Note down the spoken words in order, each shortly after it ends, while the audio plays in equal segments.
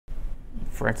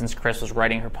for instance, Chris was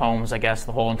writing her poems, I guess,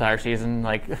 the whole entire season.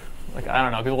 Like I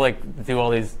don't know, people like do all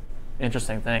these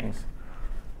interesting things.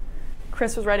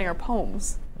 Chris was writing her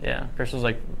poems. Yeah, Chris was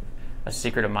like a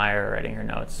secret admirer writing her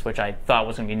notes, which I thought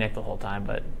was going to be Nick the whole time,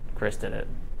 but Chris did it.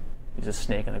 He's a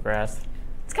snake in the grass.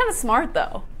 It's kind of smart,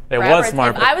 though. It was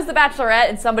smart. If I was the Bachelorette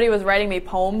and somebody was writing me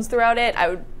poems throughout it,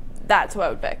 that's who I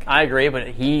would pick. I agree, but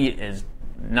he is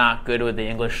not good with the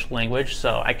English language,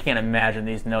 so I can't imagine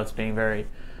these notes being very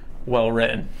well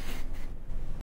written.